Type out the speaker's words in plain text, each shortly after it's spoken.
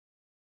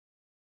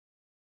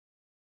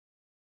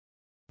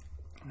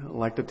I'd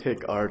like to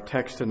take our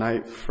text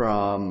tonight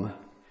from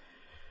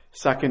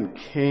 2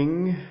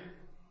 Kings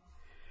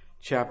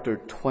chapter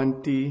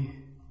 20,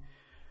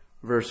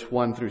 verse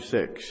 1 through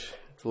 6.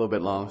 It's a little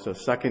bit long, so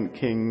 2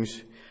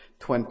 Kings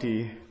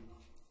 20,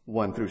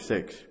 1 through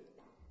 6.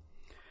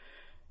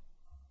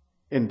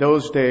 In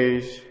those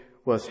days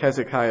was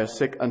Hezekiah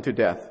sick unto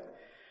death,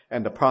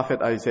 and the prophet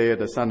Isaiah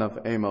the son of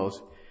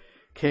Amos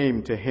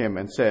came to him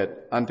and said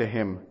unto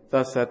him,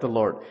 Thus saith the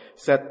Lord,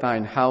 Set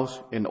thine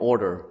house in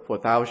order, for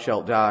thou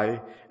shalt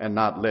die and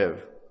not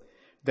live.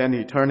 Then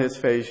he turned his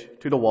face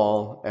to the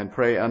wall and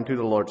prayed unto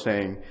the Lord,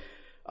 saying,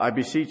 I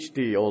beseech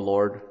thee, O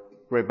Lord,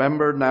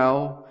 remember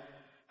now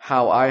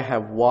how I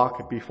have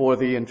walked before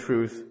thee in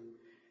truth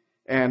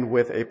and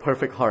with a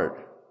perfect heart,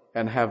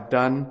 and have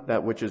done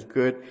that which is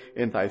good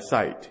in thy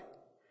sight.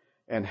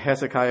 And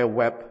Hezekiah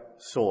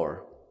wept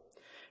sore.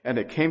 And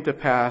it came to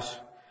pass,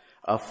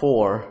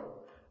 afore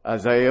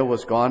Isaiah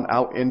was gone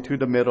out into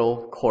the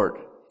middle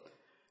court,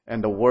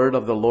 and the word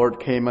of the Lord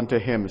came unto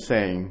him,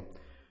 saying,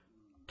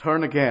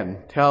 Turn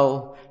again,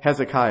 tell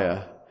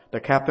Hezekiah, the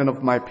captain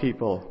of my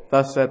people,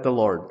 Thus saith the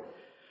Lord,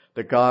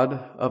 the God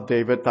of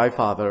David thy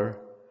father,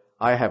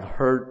 I have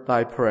heard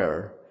thy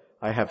prayer,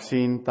 I have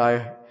seen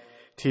thy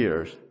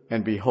tears,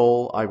 and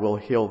behold, I will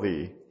heal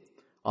thee.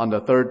 On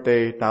the third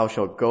day thou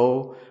shalt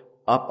go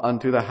up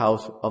unto the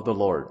house of the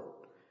Lord,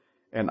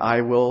 and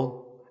I will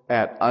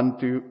add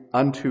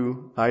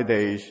unto thy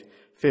days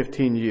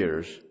 15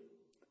 years,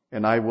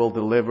 and I will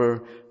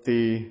deliver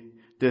thee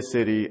this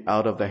city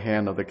out of the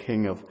hand of the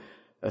king of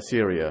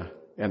Assyria,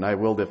 and I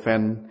will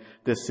defend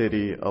this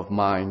city of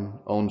mine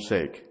own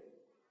sake,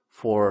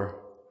 for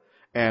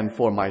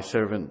my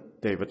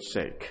servant David's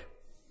sake.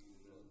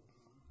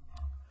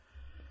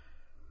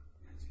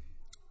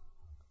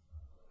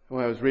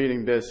 When I was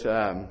reading this,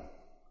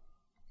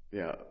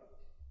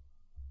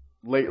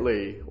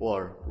 lately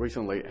or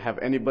recently, have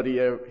anybody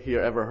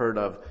here ever heard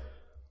of,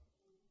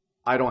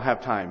 I don't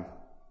have time?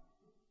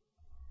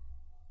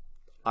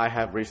 I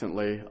have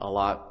recently a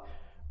lot.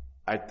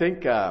 I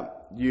think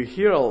you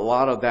hear a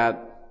lot of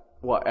that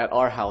at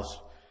our house.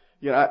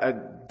 I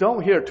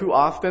don't hear too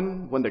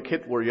often when the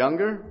kids were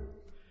younger.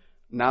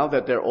 Now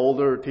that they're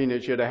older,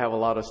 teenager, they have a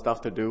lot of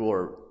stuff to do,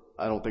 or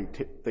I don't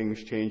think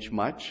things change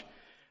much.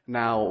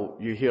 Now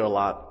you hear a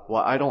lot,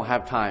 well, I don't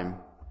have time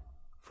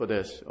for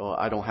this, or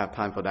I don't have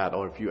time for that,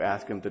 or if you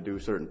ask them to do a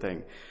certain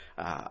thing,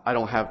 I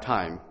don't have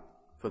time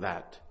for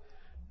that.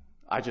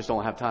 I just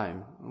don't have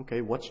time.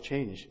 Okay, what's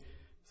changed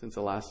since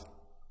the last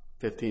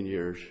 15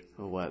 years,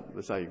 or what?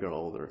 That's how you grow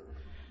older.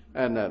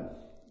 And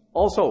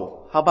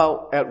also, how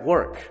about at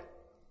work?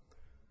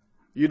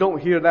 You don't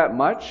hear that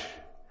much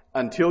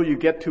until you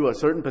get to a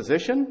certain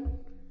position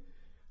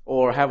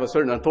or have a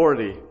certain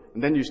authority,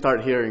 and then you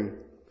start hearing,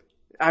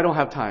 I don't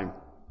have time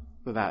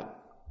for that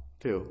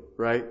too,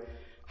 right?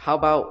 How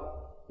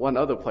about one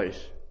other place?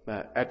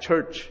 At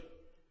church,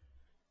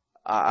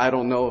 I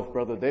don't know if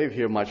Brother Dave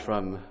hear much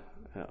from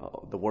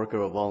the worker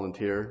or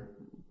volunteer,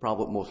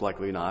 probably most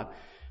likely not,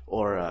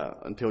 or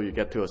until you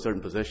get to a certain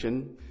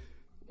position.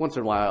 Once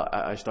in a while,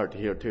 I start to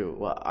hear too,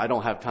 well, I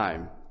don't have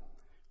time.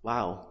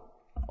 Wow,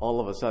 all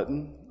of a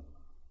sudden,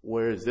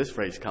 where does this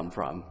phrase come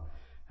from?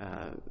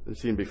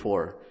 Seen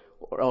before.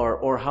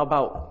 Or how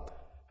about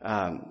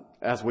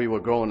as we were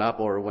growing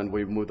up, or when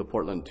we moved to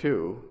Portland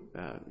too,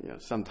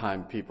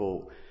 sometimes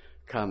people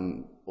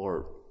come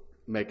or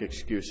make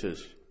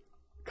excuses.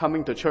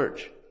 Coming to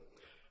church.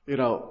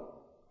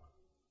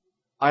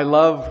 I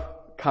love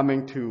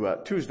coming to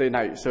Tuesday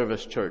night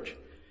service church.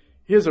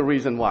 Here's a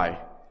reason why.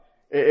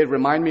 It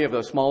reminds me of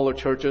the smaller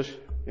churches.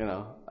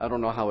 I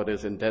don't know how it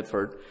is in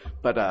Bedford,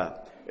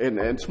 but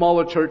in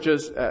smaller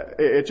churches,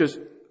 it's just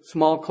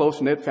small,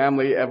 close-knit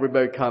family. A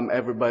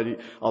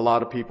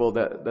lot of people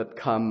that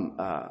come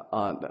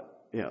on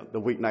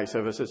the weeknight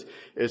services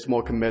is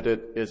more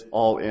committed, is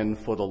all in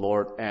for the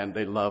Lord, and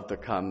they love to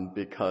come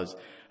because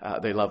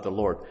they love the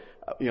Lord.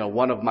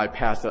 One of my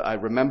pastors, I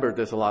remember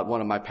this a lot,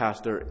 one of my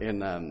pastors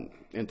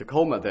in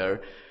Tacoma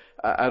there,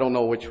 I don't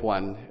know which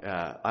one,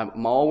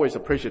 I'm always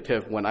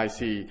appreciative when I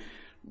see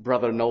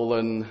Brother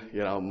Nolan,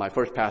 my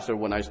first pastor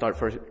when I start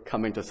first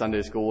coming to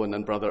Sunday school, and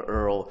then Brother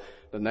Earl,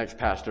 the next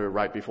pastor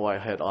right before I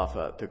head off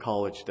to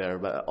college there,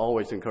 but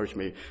always encouraged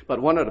me.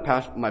 But one of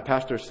my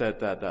pastors said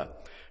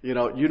that, you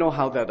know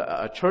how that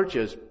a church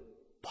is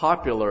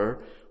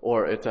popular,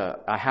 or it's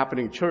a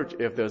happening church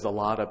if there's a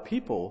lot of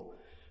people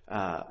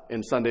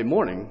in Sunday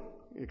morning.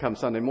 You come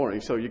Sunday morning,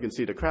 so you can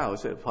see the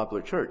crowds at a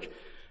popular church.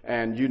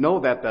 And you know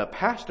that the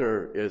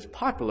pastor is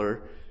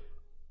popular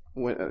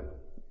when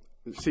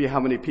see how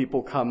many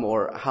people come,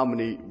 or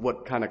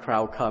what kind of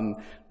crowd come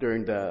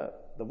during the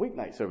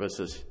weeknight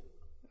services.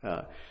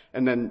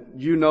 And then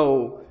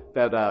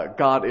that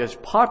God is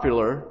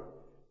popular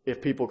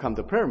if people come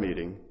to prayer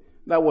meeting.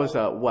 That was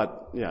I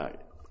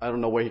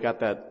don't know where he got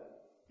that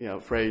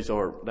phrase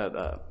or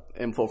that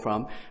info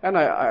from. And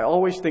I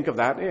always think of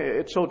that.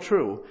 It's so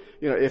true.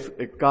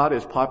 If God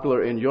is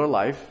popular in your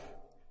life,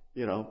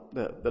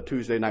 the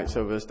Tuesday night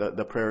service,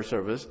 the prayer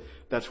service,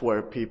 that's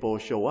where people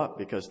show up,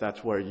 because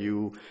that's where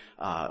you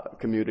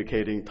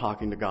communicating,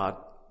 talking to God,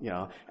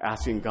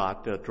 asking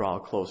God to draw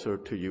closer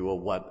to you, or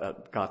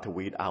what God to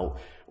weed out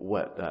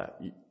what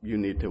you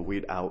need to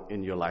weed out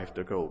in your life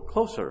to go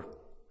closer.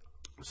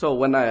 So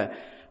when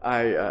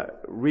I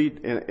read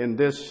in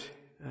this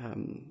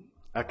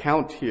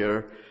account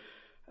here,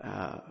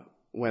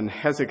 when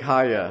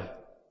Hezekiah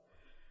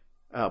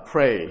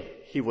prayed,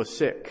 he was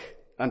sick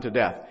unto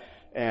death,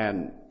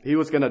 and he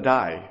was going to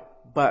die,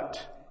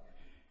 but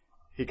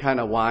he kind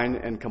of whined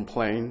and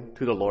complained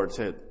to the Lord,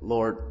 said,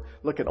 Lord,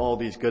 look at all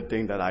these good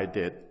things that I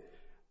did.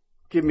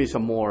 Give me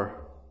some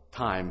more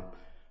time.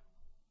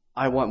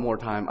 I want more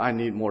time. I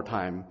need more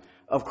time.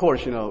 Of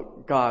course,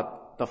 God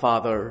the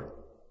Father,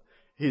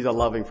 He's a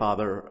loving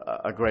Father,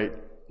 a great,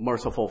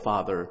 merciful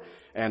Father.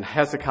 And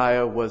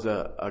Hezekiah was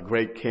a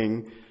great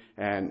king,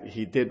 and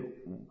he did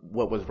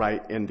what was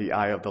right in the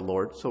eye of the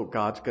Lord. So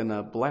God's going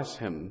to bless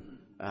him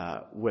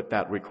with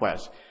that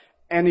request.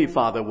 Any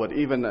father would,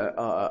 even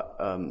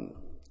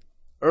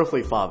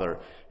earthly father,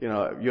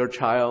 your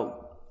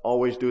child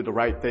always do the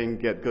right thing,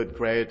 get good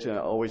grades,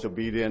 always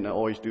obedient,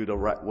 always do the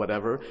right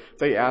whatever. If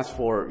they ask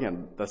for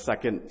the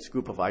second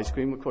scoop of ice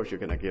cream, of course you're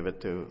going to give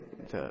it to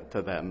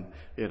them,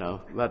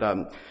 But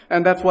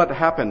and that's what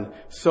happened.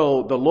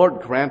 So the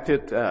Lord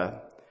granted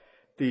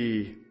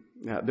the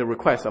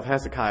request of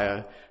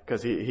Hezekiah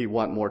because he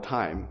want more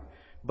time,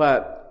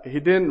 but he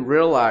didn't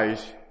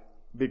realize,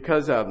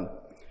 because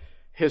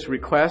his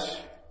request,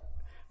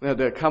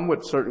 they come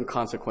with certain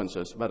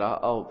consequences. But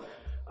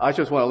I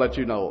just want to let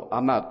you know,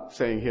 I'm not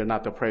saying here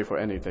not to pray for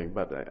anything,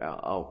 but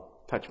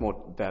I'll touch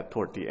more that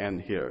toward the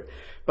end here.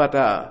 But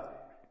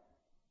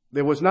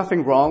there was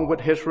nothing wrong with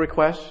his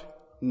request,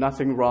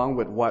 nothing wrong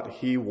with what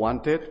he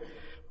wanted.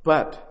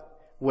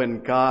 But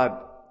when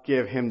God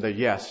gave him the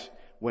yes,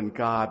 when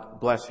God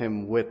blessed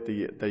him with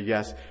the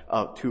yes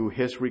to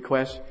his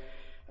request,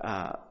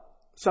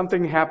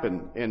 something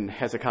happened in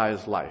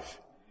Hezekiah's life.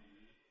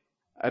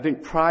 I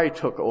think pride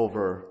took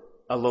over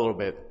a little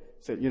bit.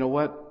 Said, you know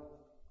what?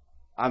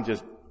 I'm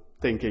just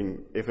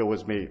thinking, if it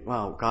was me,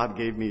 wow, God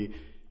gave me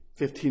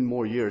 15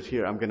 more years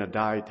here. I'm going to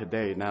die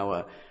today.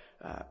 Now,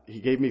 He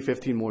gave me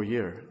 15 more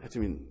years. I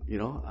mean,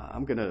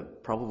 I'm going to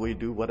probably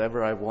do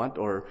whatever I want,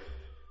 or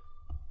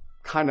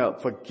kind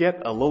of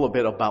forget a little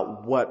bit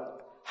about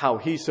how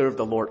he served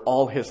the Lord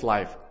all his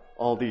life,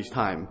 all these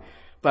time.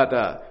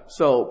 But,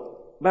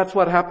 so that's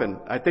what happened.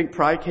 I think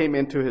pride came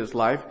into his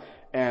life,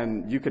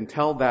 and you can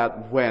tell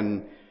that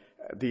when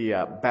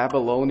the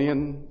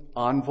Babylonian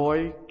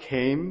envoy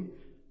came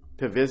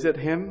to visit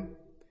him,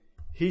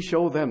 he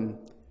showed them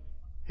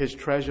his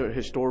treasure,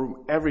 his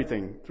storeroom,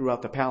 everything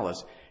throughout the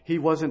palace. He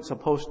wasn't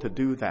supposed to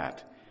do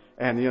that.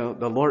 And,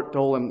 the Lord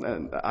told him,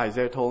 and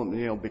Isaiah told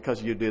him,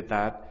 because you did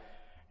that,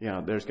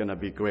 there's going to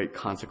be great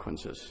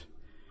consequences.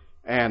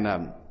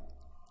 And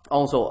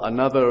also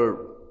another,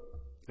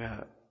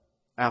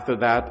 after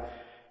that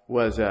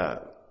was,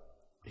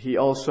 he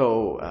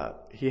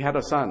had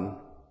a son,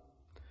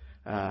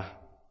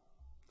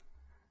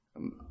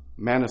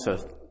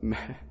 Manasseh.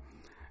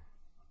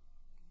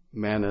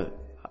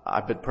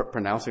 I've been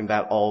pronouncing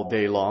that all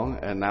day long,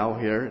 and now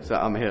so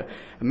I'm here.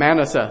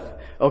 Manasseh.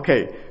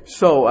 Okay,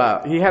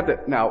 so he had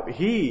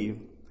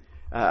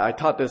I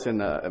taught this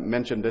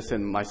mentioned this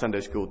in my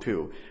Sunday school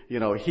too.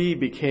 He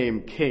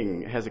became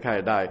king.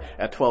 Hezekiah died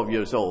at 12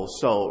 years old.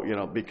 So,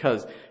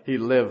 because he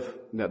lived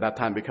at that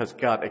time, because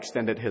God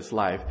extended his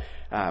life,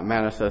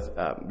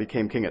 Manasseh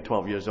became king at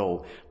 12 years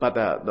old. But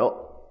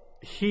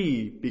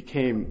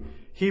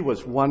he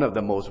was one of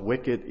the most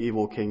wicked,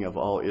 evil king of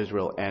all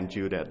Israel and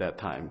Judah at that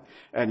time.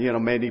 And,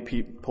 many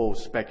people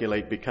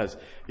speculate because,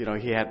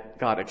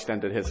 God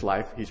extended his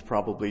life. He's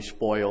probably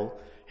spoiled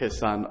his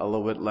son a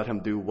little bit, let him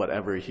do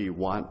whatever he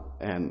want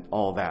and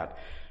all that.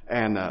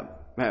 And,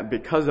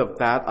 because of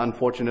that,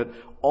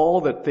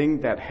 all the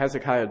things that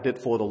Hezekiah did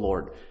for the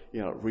Lord,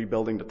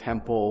 rebuilding the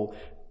temple,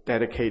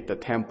 dedicate the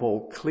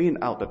temple, clean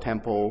out the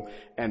temple,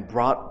 and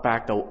brought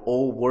back the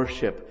old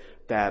worship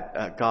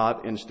that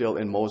God instilled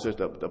in Moses,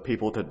 the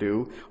people to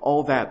do,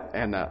 all that.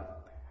 And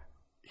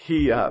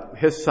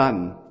his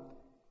son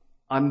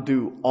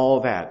undo all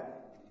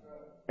that.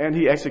 And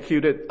he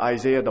executed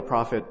Isaiah the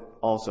prophet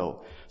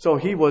also. So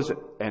he was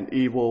an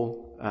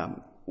evil,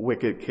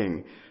 wicked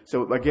king.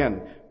 So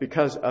again,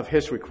 because of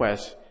his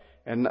request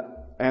and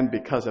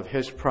because of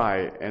his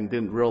pride, and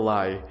didn't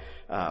realize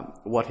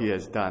what he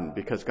has done,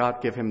 because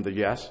God gave him the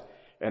yes,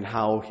 and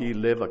how he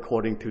lived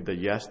according to the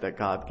yes that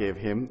God gave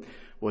him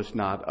was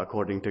not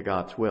according to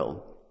God's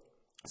will.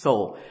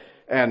 So,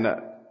 and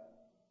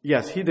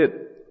yes, he did.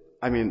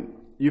 I mean,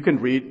 you can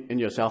read in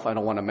yourself. I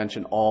don't want to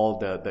mention all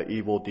the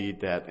evil deed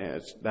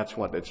that's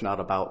what it's not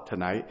about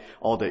tonight.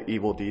 All the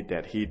evil deed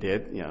that he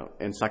did,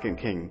 in 2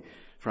 Kings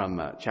from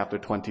chapter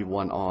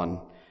 21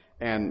 on.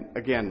 And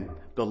again,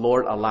 the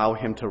Lord allowed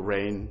him to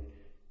reign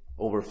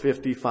over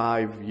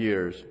 55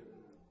 years,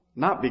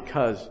 not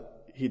because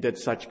he did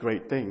such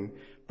great thing,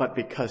 but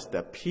because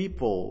the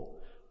people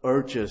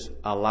urges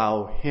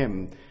allow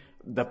him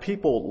The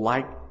people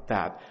liked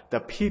that. The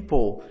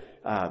people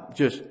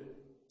just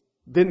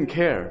didn't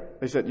care.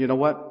 They said, you know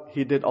what?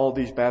 He did all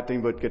these bad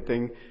things, but good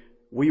thing.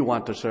 We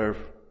want to serve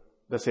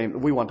the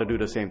same. We want to do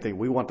the same thing.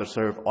 We want to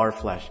serve our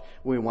flesh.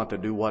 We want to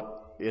do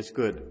what is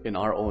good in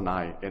our own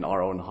eye, in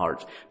our own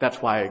hearts. That's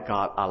why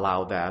God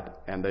allowed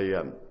that, and they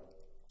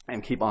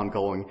and keep on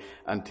going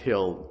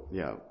until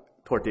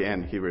toward the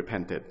end he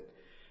repented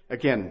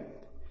again.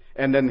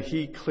 And then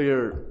he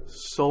cleared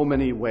so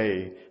many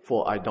ways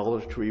for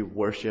idolatry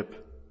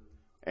worship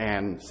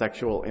and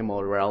sexual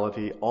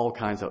immorality, all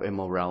kinds of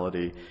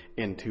immorality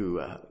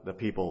into the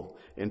people,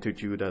 into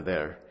Judah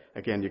there.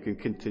 Again, you can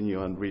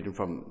continue on reading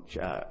from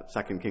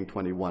 2 Kings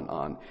 21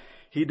 on.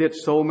 He did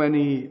so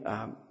many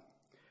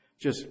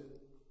just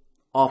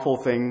awful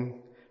things,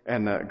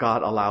 and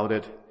God allowed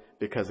it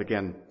because,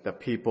 again, the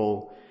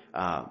people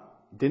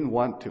didn't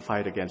want to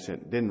fight against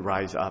it, didn't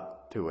rise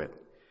up to it.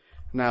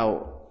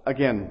 Now,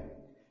 again,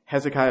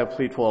 Hezekiah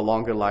pleaded for a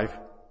longer life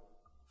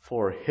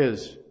for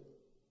his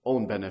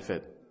own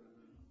benefit,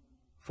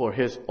 for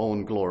his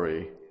own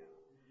glory,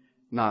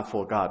 not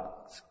for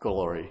God's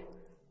glory,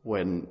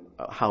 when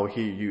how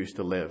he used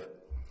to live.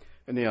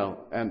 And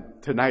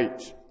and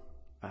tonight,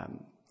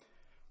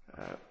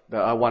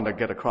 that I want to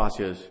get across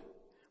is,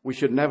 we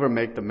should never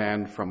make the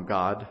man from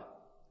God.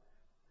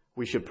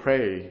 We should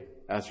pray,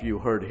 as you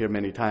heard here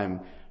many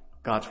times,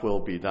 God's will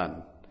be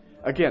done.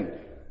 Again,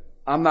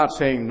 I'm not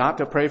saying not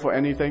to pray for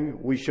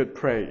anything. We should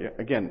pray.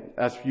 Again,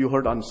 as you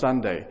heard on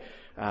Sunday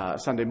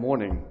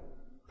morning,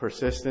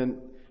 persistent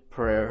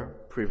prayer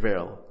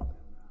prevail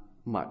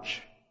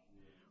much.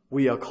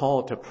 We are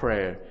called to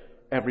pray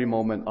every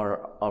moment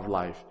of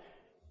life.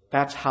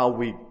 That's how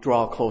we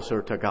draw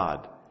closer to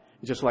God.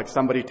 Just like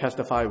somebody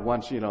testified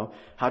once,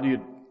 how do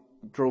you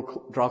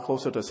draw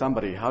closer to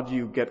somebody? How do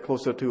you get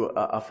closer to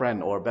a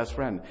friend or a best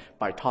friend?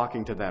 By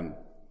talking to them.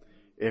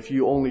 If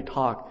you only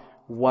talk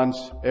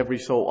once every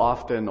so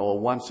often or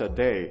once a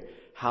day,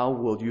 how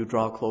will you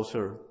draw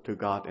closer to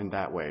God in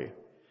that way?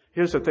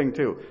 Here's the thing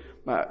too.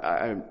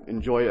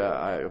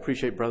 I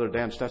appreciate Brother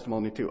Dan's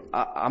testimony too.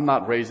 I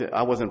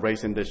wasn't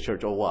raised in this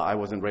church. I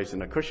wasn't raised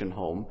in a Christian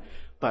home.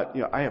 But,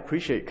 I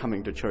appreciate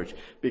coming to church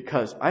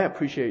because I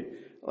appreciate,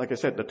 like I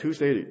said, the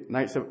Tuesday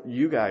nights of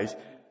you guys,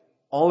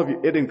 all of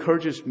you. It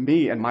encourages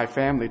me and my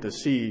family to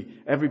see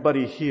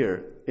everybody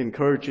here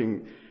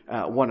encouraging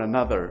one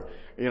another.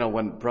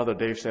 When Brother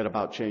Dave said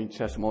about change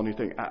testimony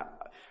thing,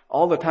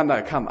 all the time that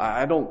I come,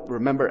 I don't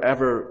remember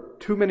ever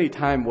too many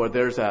times where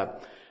there's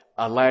a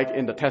lag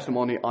in the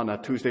testimony on a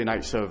Tuesday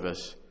night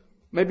service.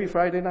 Maybe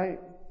Friday night,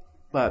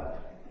 but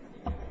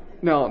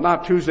no,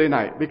 not Tuesday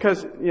night,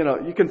 because,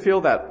 you can feel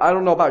that. I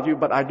don't know about you,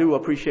 but I do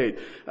appreciate,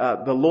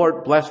 the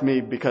Lord bless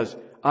me because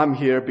I'm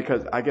here,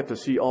 because I get to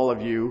see all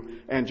of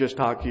you and just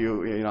talk to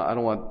you. I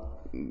don't want,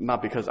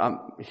 not because I'm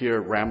here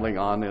rambling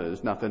on.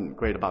 There's nothing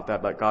great about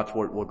that, but God's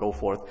word will go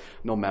forth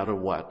no matter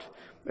what.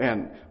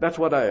 And that's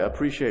what I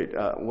appreciate,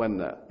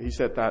 when he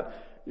said that,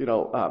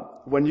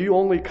 when you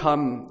only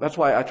come, that's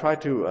why I try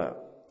to,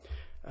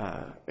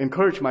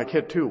 encourage my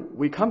kid too.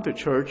 We come to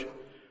church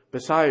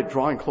beside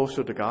drawing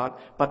closer to God,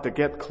 but to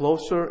get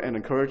closer and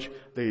encourage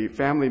the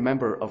family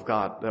member of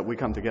God that we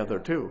come together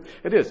too.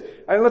 It is.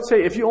 And let's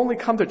say if you only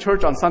come to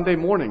church on Sunday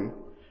morning,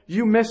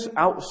 you miss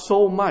out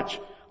so much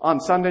on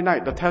Sunday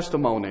night, the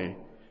testimony,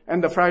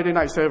 and the Friday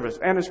night service,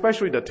 and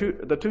especially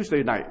the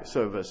Tuesday night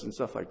service and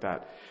stuff like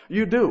that.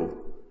 You do.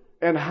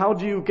 And how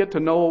do you get to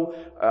know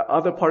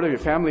other part of your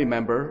family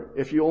member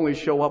if you only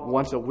show up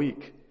once a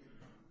week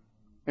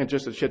and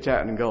just to chit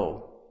chat and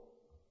go?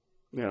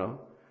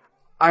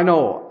 I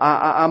know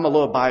I'm a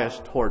little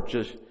biased toward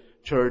just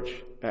church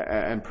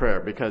and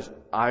prayer because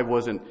I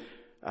wasn't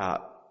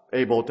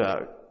able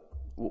to,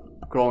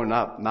 growing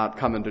up, not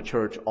coming to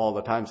church all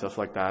the time, stuff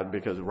like that,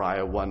 because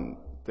Raya one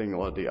thing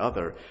or the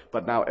other.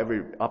 But now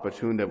every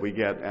opportunity that we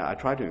get, I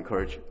try to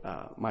encourage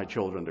my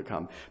children to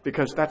come,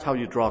 because that's how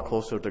you draw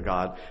closer to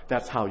God.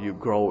 That's how you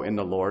grow in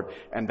the Lord,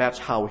 and that's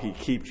how He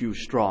keeps you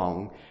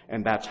strong,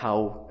 and that's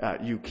how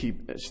you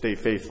stay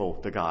faithful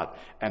to God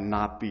and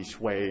not be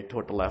swayed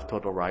toward the left,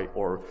 toward the right,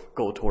 or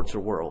go towards the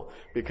world.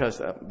 Because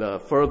the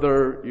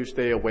further you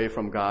stay away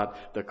from God,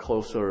 the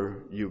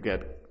closer you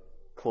get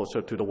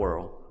closer to the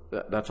world.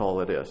 That's all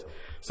it is.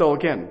 So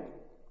again,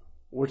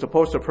 we're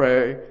supposed to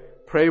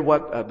pray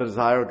what the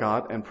desire of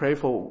God, and pray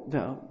for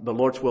the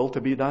Lord's will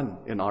to be done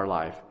in our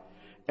life.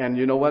 And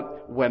you know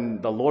what?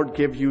 When the Lord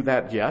gives you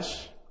that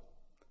yes,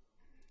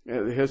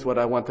 here's what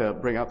I want to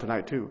bring out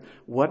tonight too.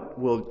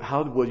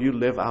 How will you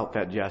live out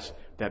that yes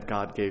that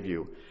God gave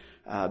you?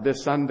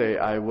 This Sunday,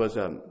 I was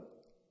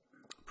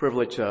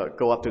privileged to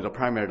go up to the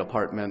primary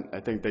department. I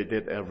think they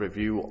did a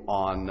review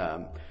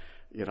on,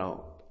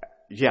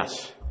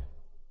 yes,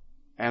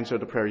 answer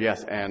the prayer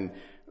yes, and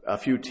a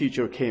few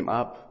teachers came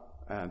up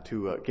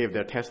to give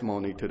their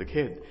testimony to the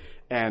kid.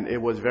 And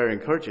it was very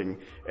encouraging.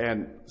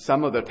 And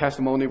some of the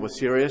testimony was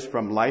serious,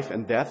 from life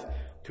and death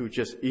to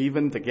just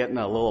even to getting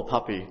a little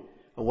puppy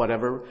or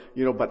whatever.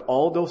 But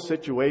all those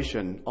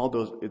situations,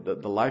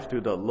 the life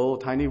to the little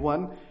tiny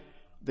one,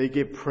 they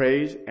give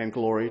praise and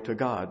glory to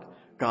God.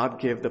 God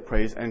gave the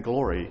praise and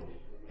glory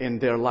in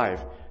their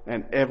life.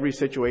 And every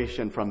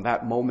situation from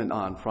that moment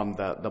on, from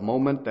the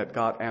moment that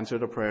God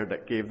answered a prayer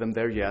that gave them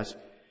their yes,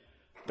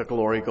 the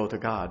glory go to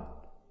God.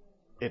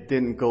 It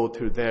didn't go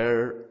to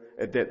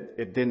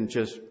it didn't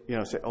just,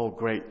 say, oh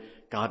great,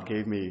 God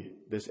gave me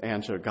this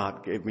answer,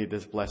 God gave me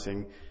this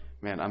blessing.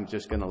 Man, I'm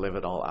just going to live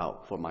it all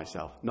out for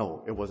myself.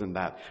 No, it wasn't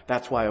that.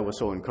 That's why it was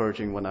so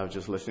encouraging when I was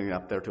just listening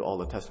up there to all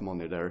the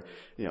testimony there.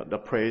 The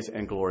praise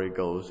and glory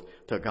goes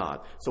to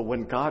God. So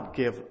when God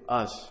give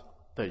us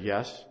the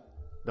yes,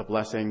 the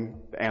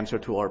blessing, the answer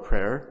to our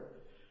prayer,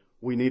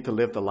 we need to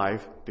live the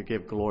life to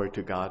give glory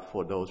to God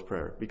for those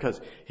prayers, because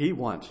He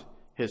wants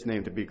His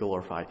name to be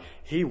glorified.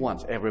 He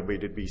wants everybody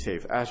to be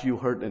saved. As you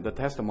heard in the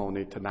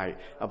testimony tonight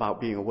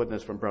about being a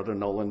witness from Brother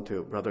Nolan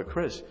to Brother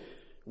Chris,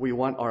 we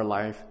want our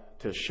life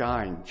to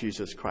shine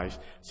Jesus Christ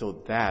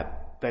so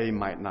that they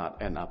might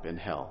not end up in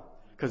hell.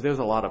 Because there's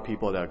a lot of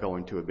people that are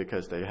going to it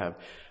because they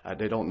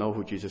don't know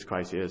who Jesus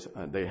Christ is.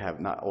 They have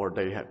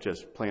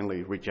just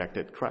plainly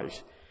rejected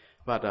Christ.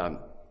 But,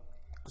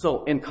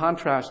 so in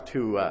contrast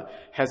to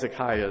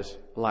Hezekiah's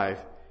life,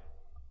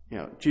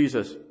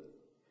 Jesus,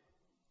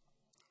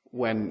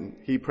 when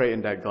he prayed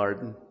in that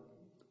garden,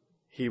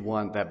 he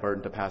wanted that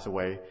burden to pass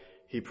away.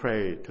 He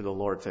prayed to the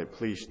Lord, said,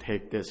 please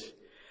take this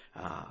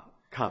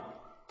cup.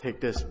 Take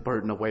this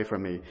burden away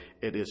from me.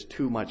 It is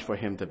too much for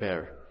him to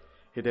bear.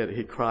 He did.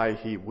 He cried,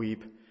 he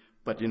wept.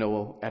 But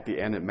at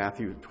the end of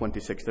Matthew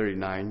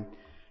 26:39,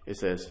 it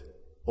says,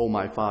 "Oh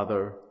my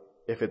Father,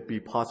 if it be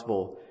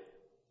possible,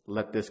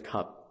 let this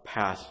cup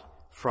pass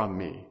from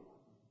me."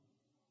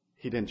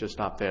 He didn't just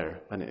stop there.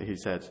 And he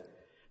says,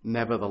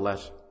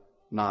 "Nevertheless,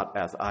 not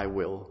as I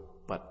will,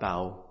 but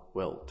thou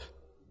wilt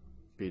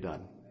be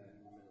done."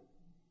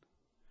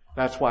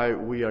 That's why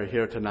we are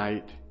here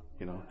tonight,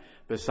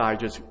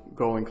 besides just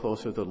growing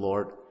closer to the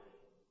Lord,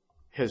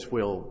 His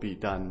will be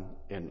done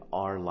in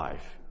our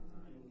life.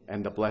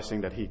 And the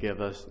blessing that He give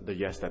us, the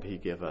yes that He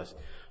give us.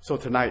 So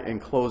tonight, in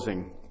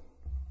closing,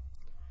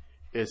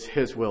 is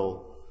His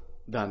will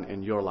done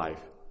in your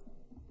life?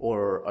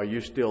 Or are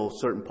you still,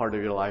 certain part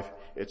of your life,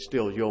 it's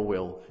still your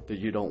will that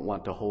you don't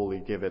want to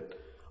wholly give it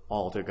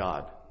all to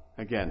God?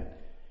 Again,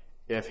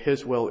 if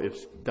His will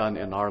is done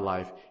in our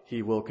life,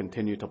 He will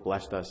continue to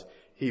bless us.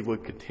 He will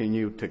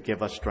continue to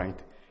give us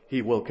strength.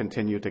 He will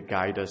continue to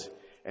guide us,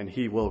 and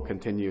He will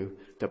continue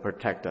to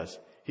protect us.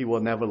 He will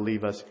never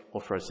leave us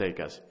or forsake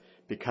us,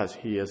 because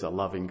He is a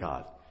loving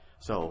God.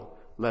 So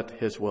let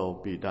His will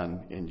be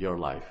done in your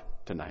life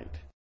tonight.